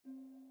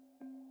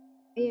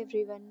Hey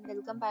everyone,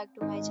 welcome back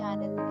to my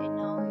channel, and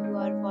now you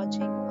are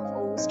watching a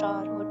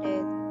 4-star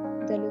hotel.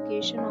 The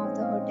location of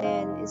the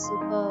hotel is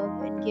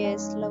superb and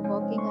guests love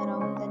walking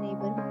around the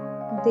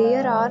neighborhood.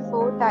 There are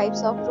 4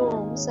 types of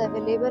rooms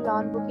available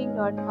on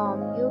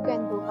booking.com. You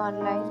can book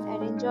online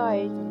and enjoy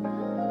it.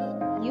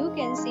 You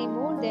can see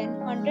more than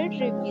 100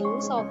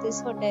 reviews of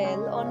this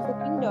hotel on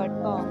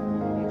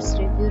booking.com. Its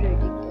review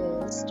rating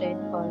is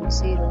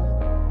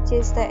 10.0, which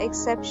is the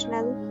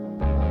exceptional.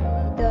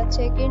 The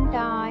check-in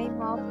time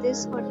of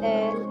this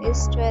hotel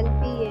is 12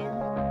 p.m.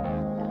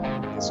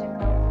 and the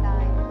check-out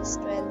time is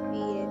 12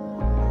 p.m.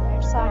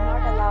 Pets are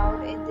not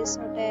allowed in this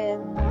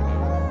hotel.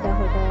 The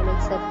hotel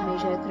accepts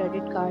major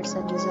credit cards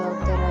and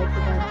reserves the right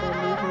to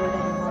temporarily hold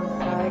an amount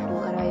prior to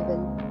arrival.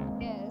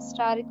 Guests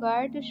are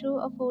required to show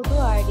a photo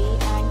ID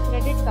and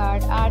credit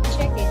card at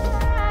check-in.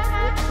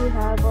 If you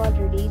have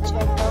already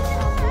checked out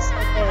from this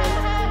hotel,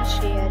 please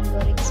share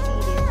your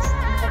experience in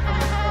the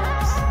comment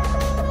box.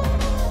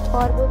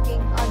 For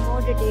booking or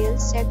more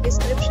details, check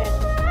description.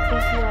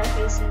 If you are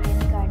facing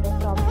any kind of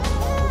problem with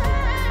booking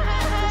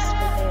online this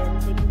hotel,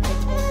 then you can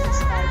tell us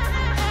by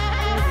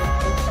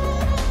commenting.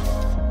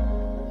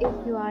 If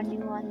you are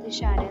new on the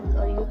channel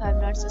or you have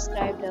not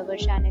subscribed our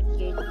channel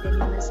yet, then you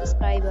must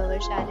subscribe our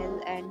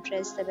channel and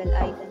press the bell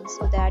icon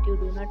so that you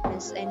do not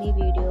miss any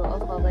video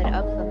of our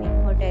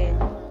upcoming hotel.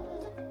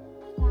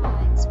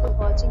 Thanks for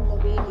watching the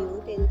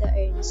video till the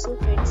end. So